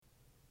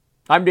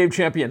I'm Dave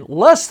Champion.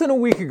 Less than a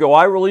week ago,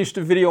 I released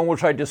a video in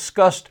which I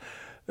discussed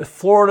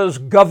Florida's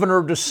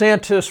Governor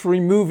DeSantis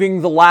removing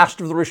the last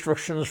of the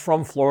restrictions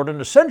from Florida and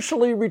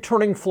essentially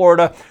returning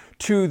Florida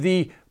to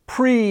the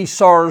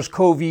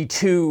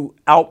pre-SARS-CoV-2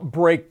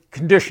 outbreak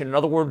condition. In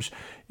other words,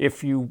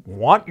 if you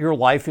want your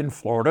life in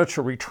Florida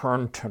to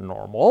return to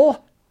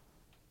normal,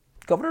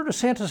 Governor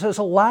DeSantis has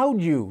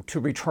allowed you to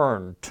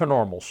return to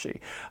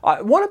normalcy.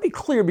 I want to be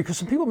clear because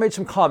some people made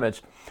some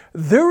comments.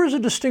 There is a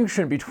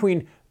distinction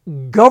between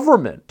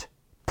government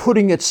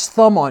putting its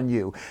thumb on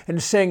you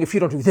and saying, if you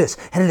don't do this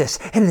and this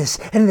and this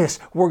and this,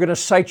 we're going to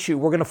cite you,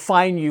 we're going to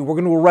fine you, we're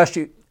going to arrest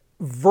you,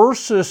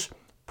 versus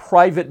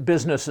private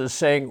businesses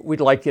saying, we'd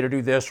like you to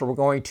do this or we're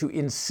going to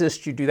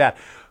insist you do that.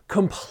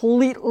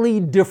 Completely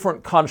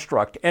different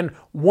construct. And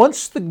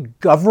once the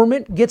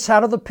government gets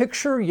out of the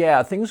picture,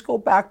 yeah, things go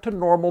back to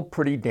normal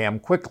pretty damn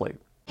quickly.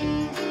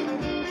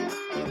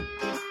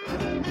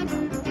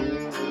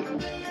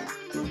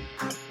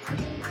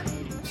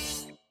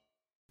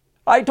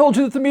 I told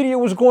you that the media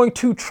was going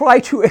to try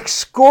to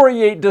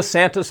excoriate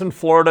DeSantis in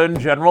Florida in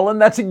general, and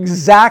that's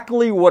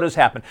exactly what has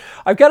happened.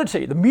 I've got to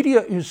tell you, the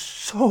media is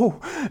so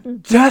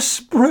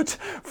desperate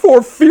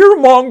for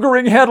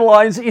fear-mongering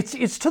headlines.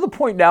 It's to the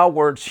point now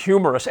where it's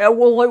humorous.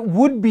 Well, it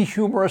would be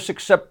humorous,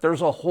 except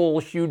there's a whole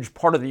huge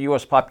part of the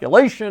U.S.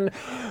 population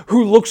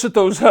who looks at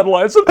those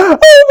headlines and, oh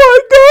my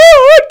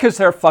God, because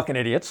they're fucking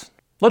idiots.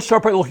 Let's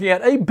start by looking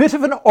at a bit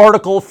of an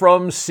article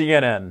from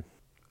CNN.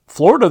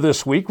 Florida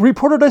this week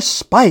reported a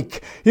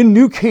spike in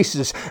new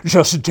cases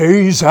just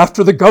days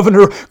after the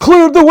governor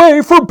cleared the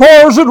way for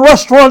bars and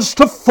restaurants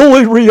to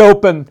fully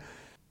reopen.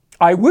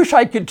 I wish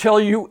I could tell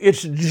you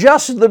it's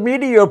just the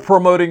media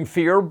promoting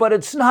fear, but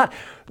it's not.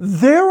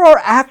 There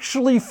are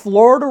actually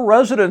Florida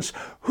residents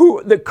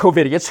the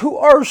COVIDiots, who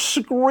are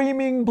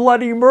screaming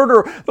bloody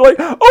murder. They're like,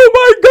 oh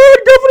my God,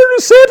 Governor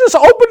DeSantis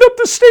opened up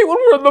the state when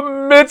we're in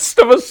the midst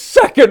of a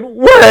second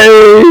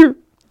wave.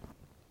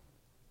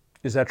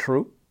 Is that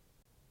true?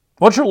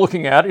 What you're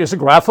looking at is a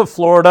graph of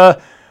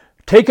Florida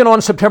taken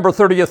on September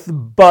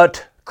 30th,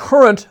 but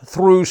current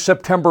through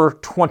September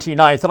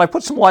 29th. And I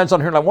put some lines on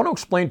here, and I want to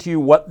explain to you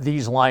what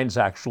these lines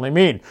actually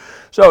mean.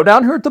 So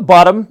down here at the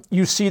bottom,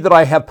 you see that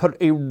I have put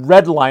a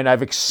red line.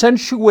 I've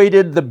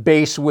accentuated the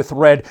base with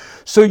red,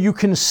 so you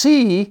can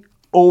see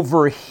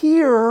over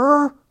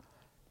here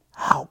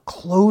how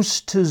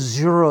close to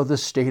zero the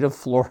state of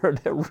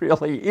Florida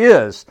really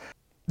is.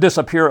 This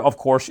up here, of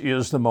course,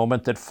 is the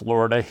moment that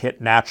Florida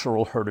hit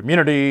natural herd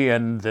immunity,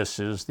 and this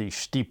is the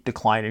steep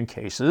decline in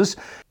cases.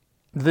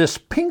 This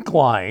pink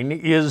line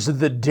is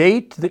the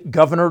date that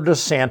Governor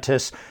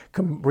DeSantis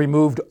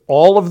removed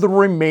all of the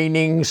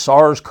remaining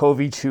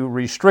SARS-CoV-2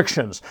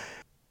 restrictions.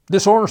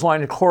 This orange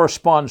line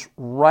corresponds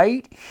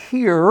right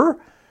here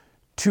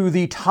to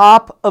the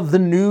top of the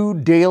new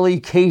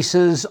daily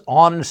cases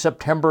on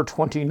September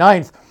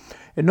 29th.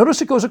 And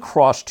notice it goes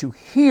across to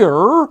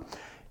here,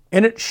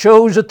 and it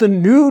shows that the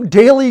new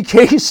daily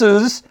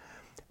cases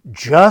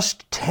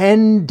just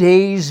 10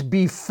 days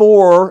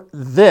before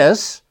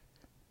this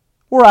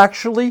were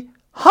actually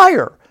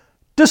higher,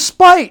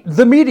 despite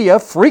the media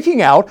freaking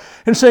out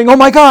and saying, oh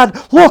my God,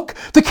 look,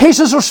 the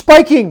cases are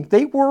spiking.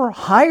 They were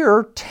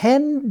higher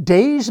 10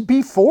 days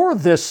before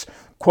this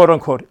quote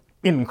unquote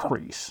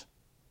increase.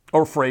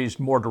 Or phrased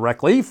more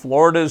directly,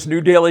 Florida's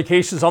new daily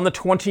cases on the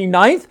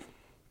 29th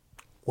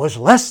was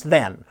less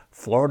than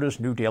Florida's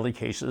new daily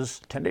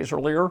cases 10 days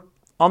earlier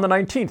on the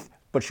 19th.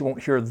 But you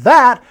won't hear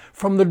that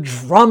from the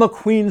drama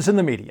queens in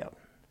the media.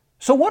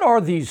 So what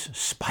are these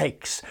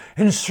spikes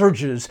and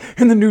surges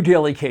in the new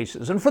daily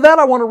cases? And for that,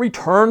 I want to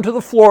return to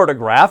the Florida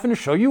graph and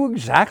show you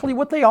exactly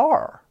what they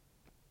are.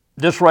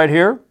 This right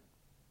here,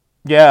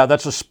 yeah,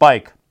 that's a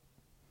spike.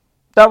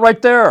 That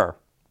right there,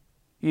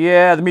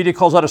 yeah, the media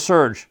calls that a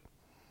surge.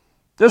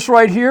 This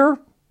right here,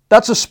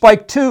 that's a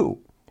spike too.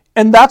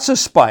 And that's a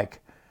spike.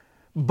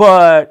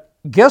 But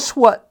guess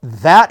what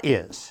that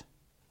is?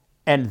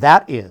 And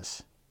that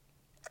is.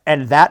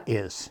 And that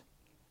is.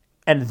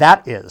 And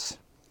that is.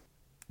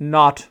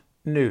 Not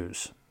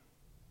news.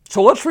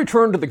 So let's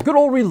return to the good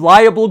old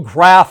reliable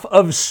graph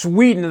of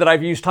Sweden that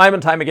I've used time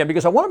and time again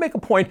because I want to make a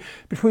point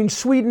between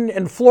Sweden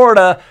and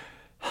Florida.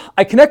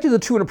 I connected the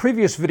two in a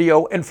previous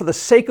video, and for the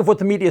sake of what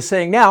the media is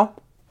saying now,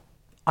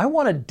 I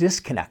want to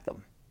disconnect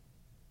them.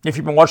 If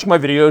you've been watching my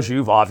videos,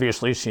 you've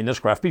obviously seen this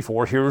graph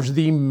before. Here's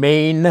the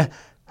main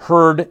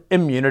herd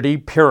immunity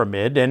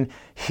pyramid, and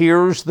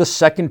here's the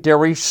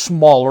secondary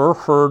smaller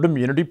herd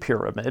immunity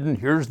pyramid, and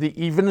here's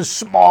the even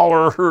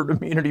smaller herd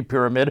immunity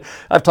pyramid.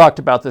 I've talked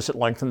about this at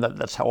length, and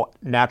that's how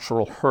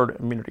natural herd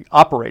immunity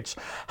operates.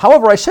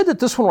 However, I said that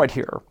this one right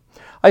here,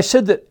 I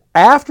said that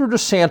after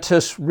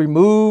DeSantis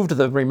removed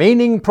the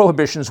remaining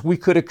prohibitions, we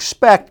could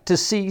expect to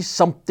see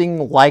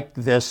something like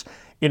this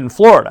in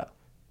Florida.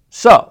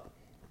 So,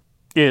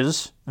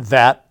 is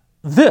that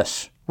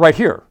this right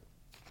here?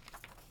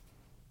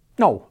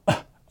 No,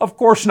 of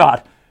course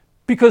not,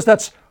 because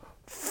that's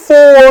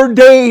 4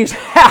 days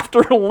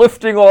after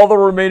lifting all the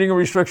remaining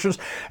restrictions.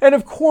 And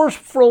of course,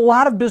 for a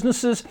lot of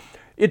businesses,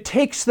 It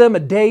takes them a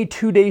day,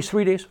 2 days,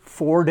 3 days,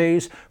 4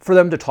 days for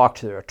them to talk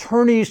to their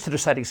attorneys, to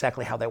decide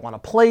exactly how they want to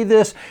play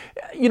this.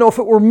 If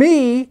it were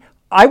me,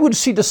 I would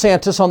see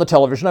DeSantis on the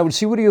television. I would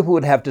see what he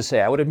would have to say.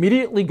 I would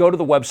immediately go to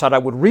the website. I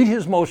would read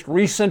his most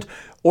recent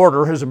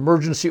order, his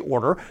emergency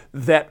order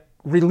that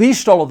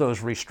released all of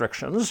those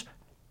restrictions.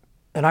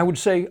 And I would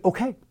say,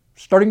 okay,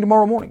 starting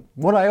tomorrow morning,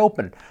 when I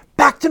open,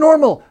 back to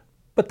normal.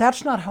 But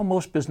that's not how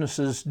most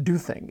businesses do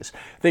things.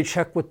 They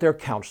check with their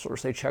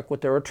counselors, they check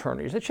with their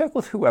attorneys, they check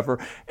with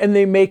whoever, and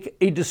they make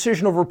a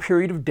decision over a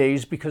period of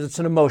days because it's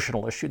an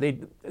emotional issue.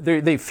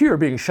 They fear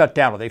being shut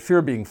down or they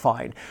fear being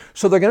fined.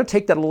 So they're going to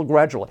take that a little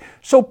gradually.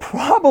 So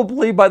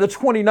probably by the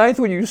 29th,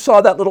 when you saw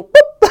that little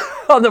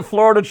boop on the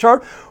Florida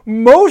chart,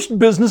 most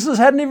businesses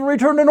hadn't even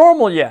returned to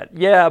normal yet.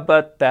 Yeah,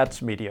 but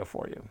that's media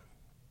for you.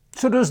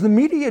 So does the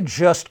media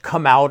just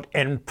come out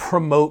and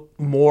promote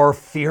more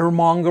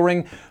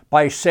fear-mongering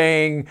by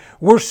saying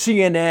we're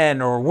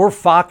CNN or we're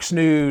Fox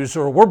News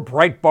or we're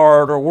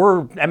Breitbart or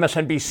we're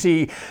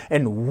MSNBC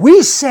and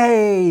we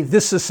say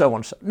this is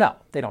so-and-so? No,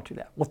 they don't do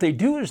that. What they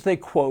do is they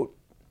quote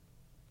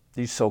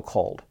these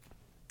so-called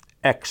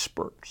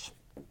experts.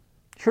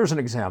 Here's an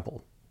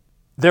example.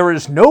 There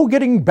is no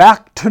getting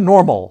back to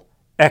normal,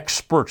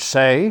 experts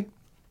say.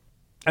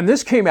 And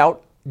this came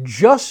out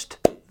just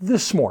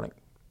this morning.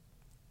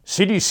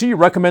 CDC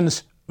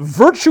recommends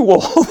virtual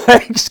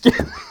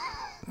Thanksgiving.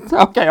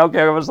 Okay, I'm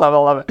going to stop. I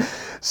love it.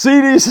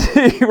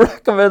 CDC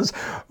recommends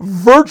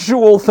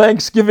virtual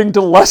Thanksgiving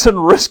to lessen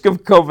risk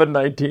of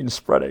COVID-19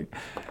 spreading.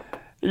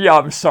 Yeah,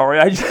 I'm sorry.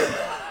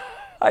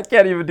 I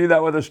can't even do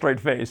that with a straight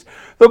face.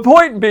 The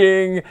point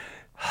being,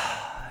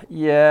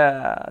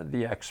 yeah,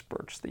 the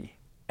experts.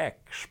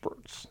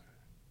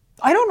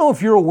 I don't know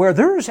if you're aware,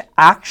 there's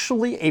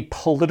actually a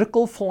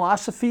political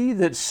philosophy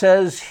that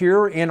says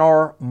here in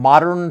our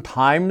modern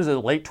times, the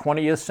late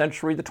 20th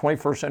century, the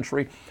 21st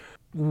century,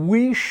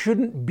 we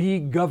shouldn't be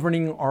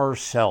governing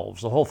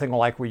ourselves. The whole thing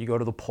like where you go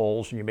to the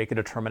polls and you make a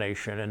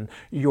determination and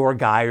your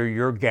guy or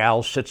your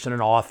gal sits in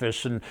an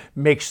office and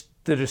makes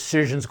the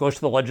decisions, goes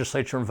to the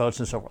legislature and votes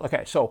and so forth.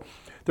 Okay, so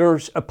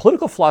there's a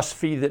political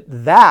philosophy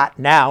that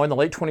now in the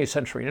late 20th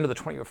century and into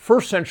the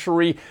 21st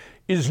century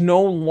is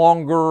no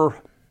longer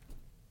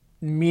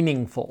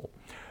meaningful.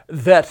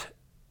 That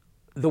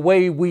the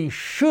way we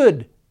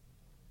should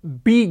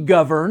be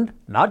governed,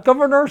 not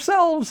govern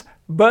ourselves,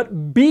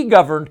 but be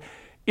governed,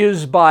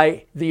 is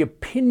by the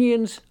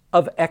opinions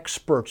of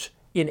experts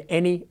in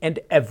any and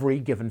every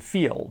given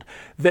field.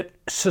 That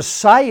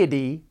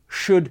society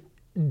should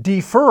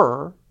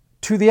defer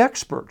to the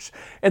experts.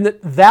 And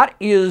that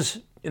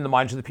is, in the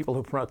minds of the people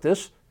who promote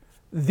this,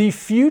 the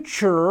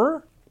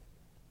future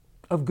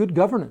of good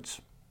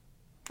governance.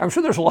 I'm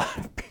sure there's a lot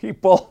of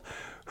people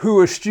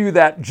who eschew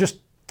that,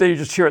 they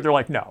just hear it, they're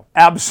like, no,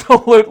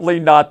 absolutely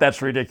not, that's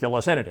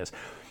ridiculous, and it is.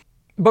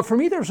 But for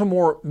me, there's a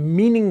more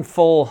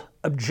meaningful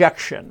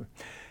objection,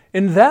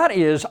 and that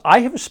is I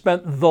have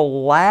spent the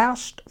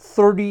last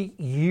 30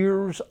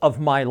 years of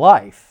my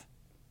life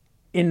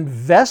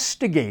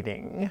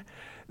investigating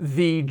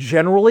the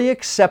generally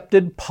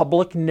accepted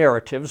public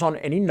narratives on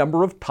any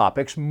number of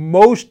topics,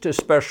 most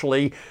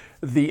especially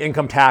the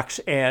income tax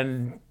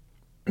and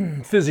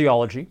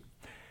physiology.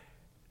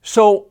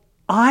 So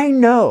I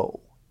know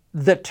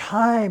that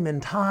time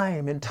and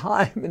time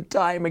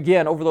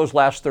again over those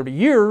last 30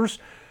 years,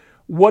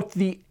 what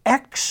the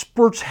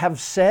experts have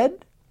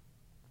said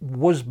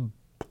was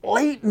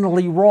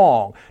blatantly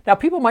wrong. Now,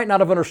 people might not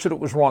have understood it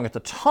was wrong at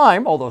the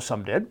time, although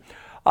some did.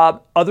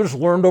 Others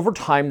learned over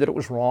time that it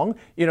was wrong.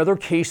 In other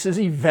cases,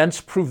 events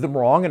proved them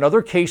wrong. In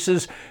other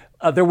cases,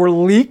 there were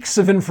leaks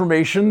of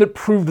information that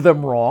proved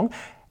them wrong.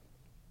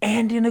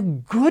 And in a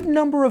good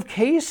number of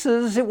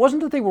cases, it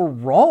wasn't that they were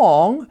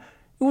wrong.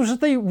 It was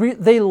that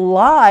they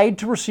lied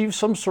to receive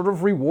some sort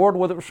of reward,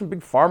 whether it was from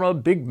Big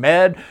Pharma, Big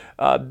Med,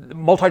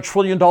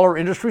 multi-trillion-dollar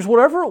industries,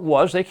 whatever it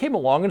was. They came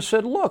along and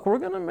said, look, we're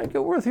going to make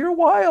it worth your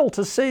while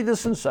to say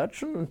this and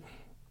such. And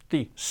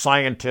the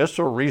scientists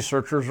or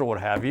researchers or what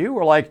have you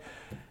were like,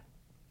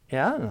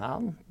 yeah,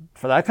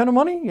 for that kind of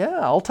money, yeah,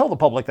 I'll tell the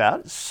public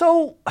that.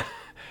 So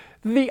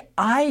the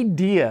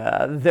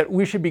idea that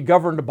we should be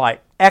governed by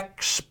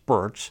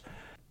experts,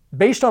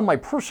 based on my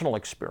personal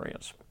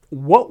experience,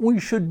 what we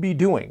should be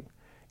doing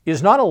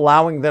is not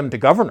allowing them to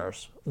govern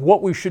us.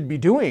 What we should be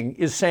doing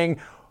is saying,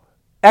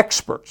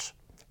 experts,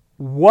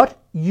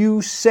 what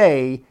you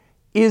say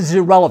is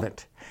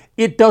irrelevant.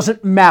 It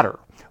doesn't matter.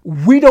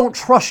 We don't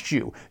trust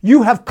you.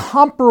 You have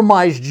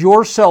compromised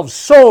yourselves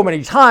so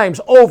many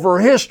times over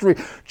history,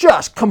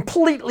 just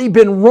completely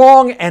been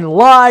wrong and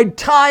lied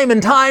time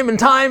and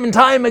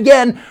time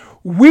again.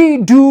 We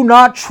do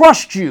not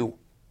trust you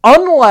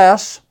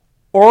unless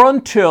or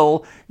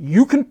until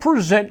you can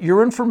present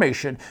your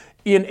information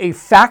in a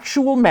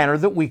factual manner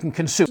that we can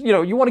consume.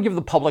 You want to give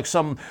the public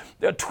some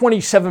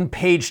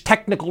 27-page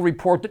technical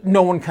report that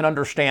no one can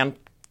understand?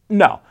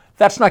 No,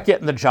 that's not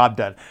getting the job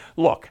done.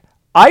 Look,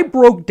 I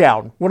broke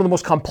down one of the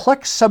most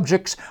complex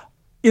subjects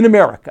in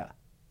America,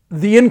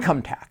 the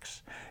income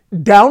tax,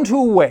 down to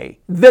a way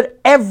that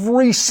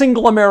every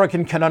single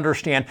American can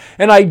understand.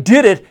 And I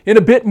did it in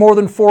a bit more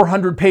than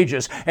 400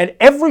 pages. And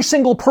every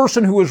single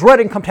person who has read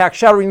Income Tax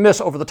Shattering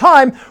Myths over the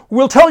time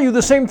will tell you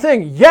the same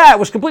thing. Yeah, it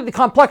was completely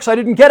complex. I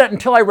didn't get it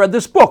until I read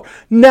this book.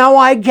 Now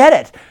I get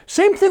it.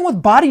 Same thing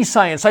with body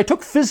science. I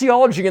took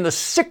physiology in the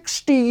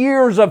 60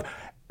 years of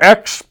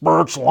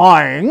experts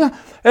lying,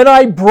 and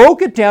I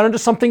broke it down into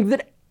something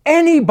that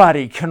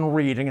anybody can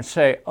read and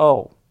say,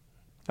 oh,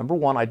 number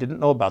one, I didn't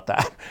know about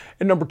that.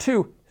 And number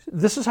two,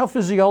 this is how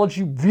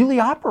physiology really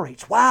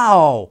operates.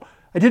 Wow,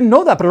 I didn't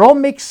know that, but it all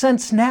makes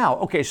sense now.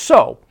 Okay,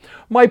 so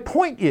my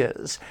point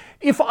is,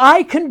 if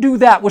I can do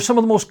that with some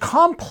of the most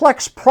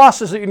complex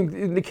processes,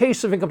 in the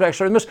case of income tax,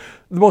 the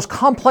most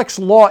complex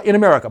law in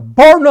America,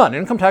 bar none,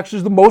 income tax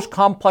is the most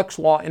complex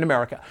law in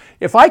America.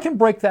 If I can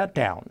break that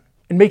down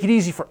and make it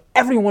easy for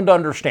everyone to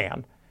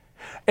understand,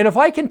 and if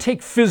I can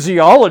take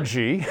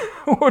physiology,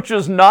 which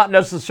is not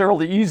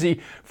necessarily easy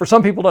for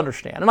some people to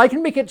understand, and I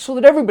can make it so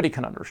that everybody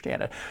can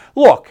understand it.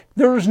 Look,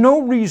 there is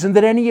no reason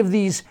that any of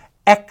these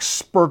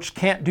experts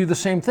can't do the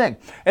same thing.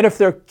 And if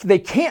they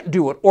can't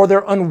do it or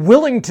they're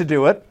unwilling to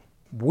do it,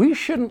 we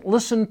shouldn't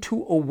listen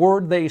to a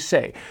word they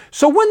say.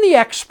 So when the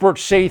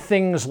experts say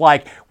things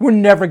like, we're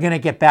never going to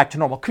get back to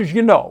normal, because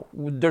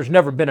there's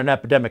never been an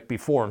epidemic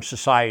before and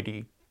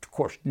society, of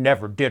course,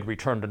 never did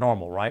return to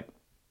normal, right?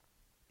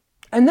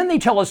 And then they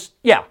tell us,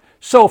 yeah,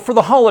 so for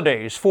the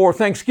holidays, for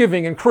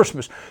Thanksgiving and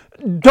Christmas,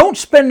 don't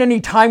spend any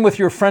time with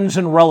your friends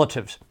and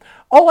relatives.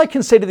 All I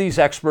can say to these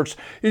experts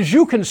is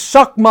you can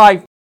suck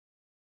my